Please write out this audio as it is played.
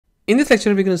In this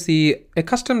lecture, we're going to see a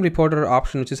custom reporter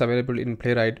option which is available in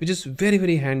Playwright, which is very,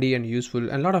 very handy and useful.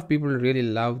 And a lot of people really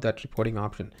love that reporting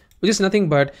option, which is nothing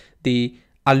but the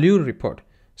Allure report.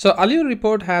 So Allure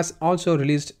report has also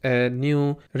released a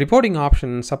new reporting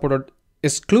option supported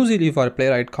exclusively for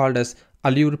Playwright called as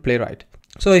Allure Playwright.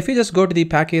 So if you just go to the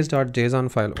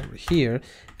package.json file over here,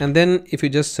 and then if you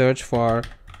just search for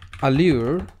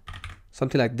Allure,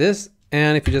 something like this,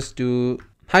 and if you just do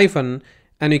hyphen,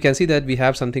 and you can see that we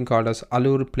have something called as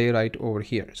Allure Playwright over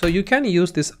here. So you can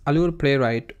use this Allure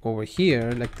Playwright over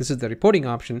here, like this is the reporting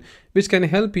option, which can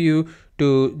help you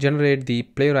to generate the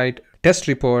Playwright test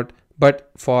report,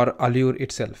 but for Allure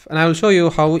itself. And I will show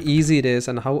you how easy it is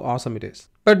and how awesome it is.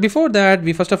 But before that,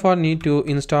 we first of all need to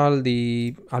install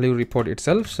the Allure report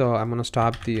itself. So I'm going to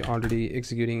stop the already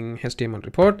executing HTML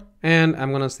report, and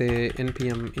I'm going to say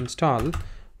npm install,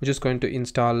 which is going to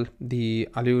install the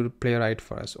Allure Playwright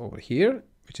for us over here,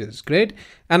 which is great.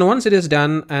 And once it is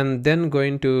done, I'm then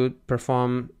going to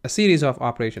perform a series of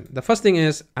operations. The first thing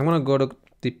is I'm going to go to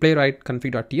the playwright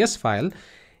config.ts file,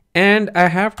 and I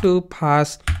have to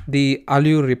pass the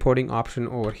Allure reporting option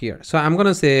over here. So I'm going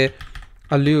to say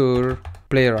Allure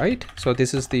Playwright. So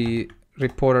this is the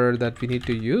reporter that we need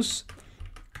to use.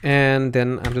 And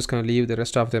then I'm just going to leave the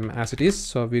rest of them as it is.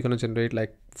 So we're going to generate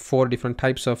like 4 different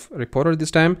types of reporter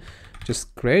this time, which is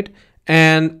great.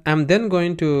 And I'm then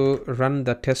going to run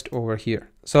the test over here.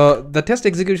 So the test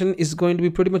execution is going to be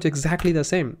pretty much exactly the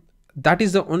same. That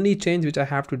is the only change which I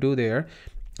have to do there,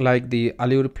 like the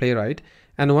Allure Playwright.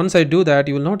 And once I do that,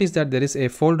 you will notice that there is a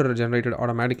folder generated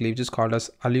automatically, which is called as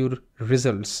Allure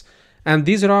results. And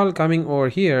these are all coming over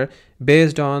here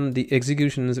based on the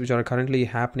executions which are currently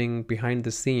happening behind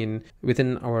the scene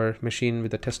within our machine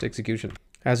with the test execution,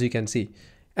 as you can see.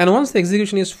 And once the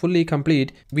execution is fully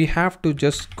complete, we have to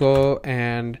just go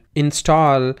and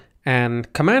install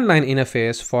and command line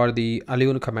interface for the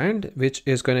Allure command, which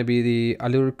is going to be the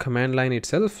Allure command line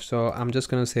itself. So I'm just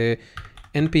going to say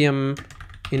npm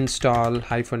install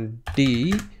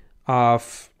 -d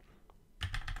of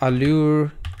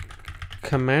Allure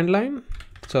command line.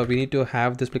 So we need to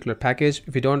have this particular package.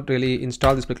 If we don't really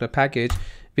install this particular package,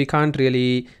 we can't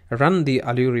really run the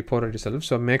Allure reporter itself.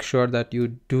 So make sure that you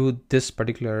do this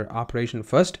particular operation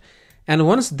first. And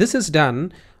once this is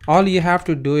done, all you have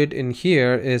to do it in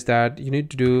here is that you need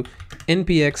to do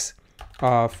npx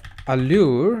of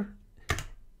Allure,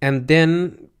 and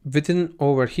then within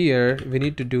over here, we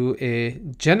need to do a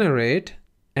generate,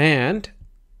 and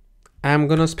I'm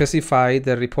going to specify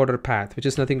the reporter path, which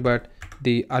is nothing but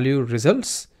the Allure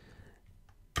results.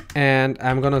 And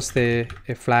I'm going to say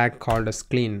a flag called as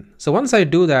clean. So once I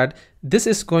do that, this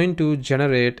is going to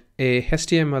generate a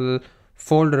HTML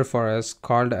folder for us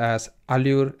called as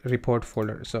Allure report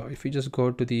folder. So if you just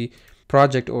go to the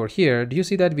project over here, do you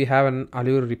see that we have an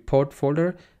Allure report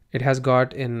folder? It has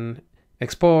got an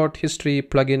export, history,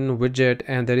 plugin, widget,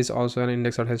 and there is also an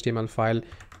index.html file,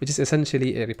 which is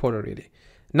essentially a reporter really.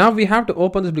 Now we have to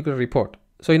open this particular report.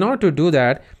 So in order to do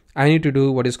that, I need to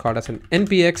do what is called as an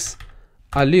npx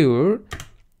Allure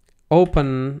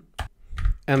open,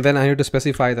 and then I need to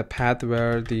specify the path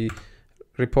where the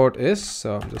report is.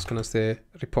 So I'm just going to say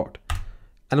report.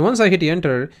 And once I hit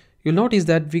enter, you'll notice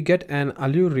that we get an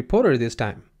Allure reporter this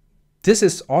time. This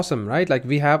is awesome, right? Like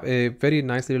we have a very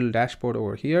nice little dashboard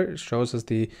over here. It shows us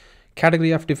the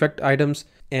category of defect items,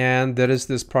 and there is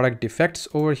this product defects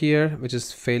over here, which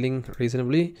is failing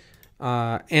reasonably.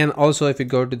 And also if you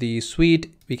go to the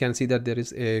suite, we can see that there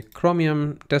is a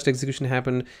Chromium test execution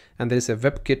happened, and there is a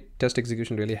WebKit test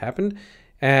execution really happened.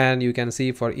 And you can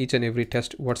see for each and every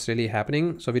test what's really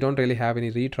happening. So we don't really have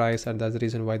any retries, and that's the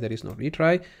reason why there is no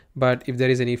retry. But if there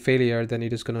is any failure, then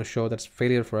it is going to show that's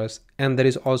failure for us. And there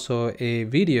is also a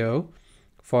video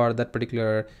for that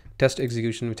particular test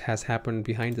execution which has happened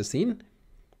behind the scene,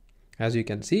 as you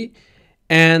can see.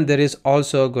 And there is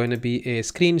also going to be a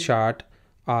screenshot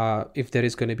if there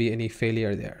is going to be any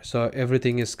failure there. So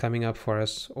everything is coming up for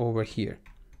us over here,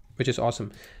 which is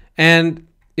awesome. And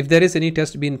if there is any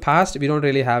test being passed, we don't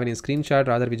really have any screenshot,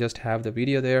 rather we just have the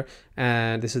video there.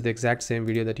 And this is the exact same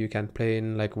video that you can play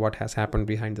in, like what has happened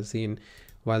behind the scene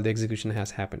while the execution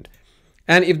has happened.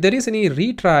 And if there is any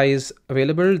retries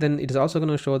available, then it is also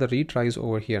going to show the retries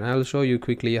over here. And I will show you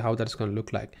quickly how that's going to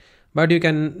look like. But you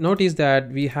can notice that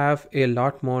we have a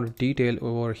lot more detail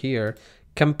over here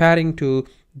comparing to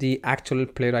the actual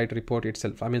Playwright report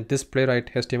itself. I mean, this Playwright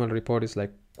HTML report is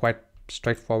like quite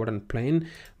straightforward and plain,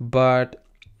 but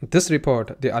this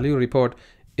report, the Allure report,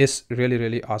 is really,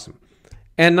 really awesome.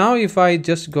 And now if I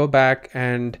just go back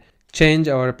and change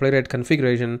our Playwright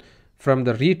configuration from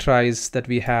the retries that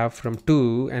we have from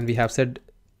 2, and we have set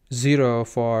 0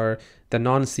 for the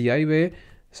non-CI way.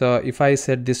 So if I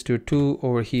set this to 2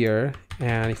 over here,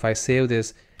 and if I save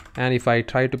this, and if I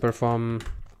try to perform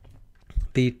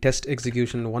the test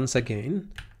execution once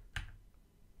again,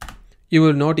 you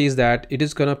will notice that it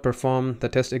is going to perform the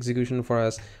test execution for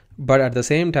us, but at the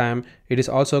same time it is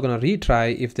also going to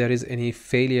retry if there is any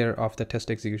failure of the test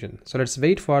execution. So let's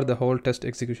wait for the whole test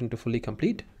execution to fully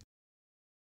complete.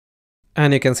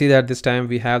 And you can see that this time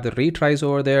we have the retries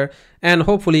over there, and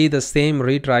hopefully the same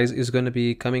retries is going to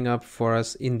be coming up for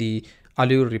us in the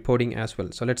Allure reporting as well.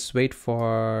 So let's wait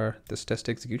for this test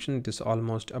execution. It is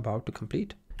almost about to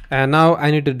complete. And now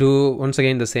I need to do once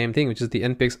again the same thing, which is the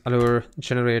npix allure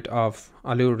generate of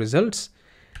allure results.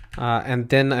 And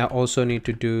then I also need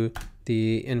to do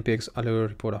the npix allure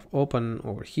report of open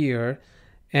over here.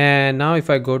 And now if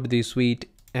I go to the suite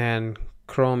and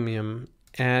Chromium,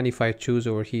 and if I choose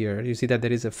over here, you see that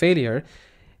there is a failure.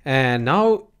 And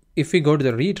now if we go to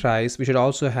the retries, we should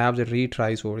also have the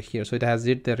retries over here. So it has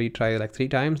did the retry like 3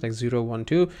 times, like 0, 1,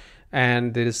 2,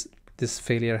 and there is this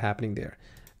failure happening there.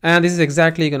 And this is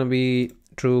exactly going to be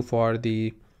true for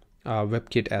the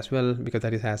WebKit as well, because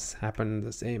that it has happened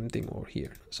the same thing over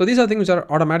here. So these are things which are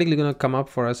automatically going to come up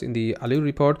for us in the Allure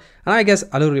report. And I guess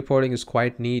Allure reporting is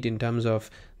quite neat in terms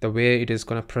of the way it is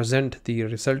going to present the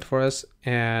result for us.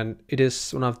 And it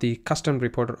is one of the custom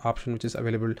reporter option which is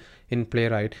available in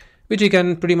Playwright, which you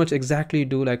can pretty much exactly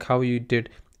do like how you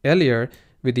did earlier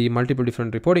with the multiple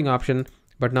different reporting option.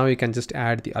 But now you can just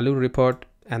add the Allure report,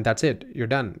 and that's it. You're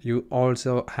done. You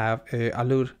also have a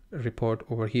Allure report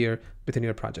over here within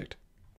your project.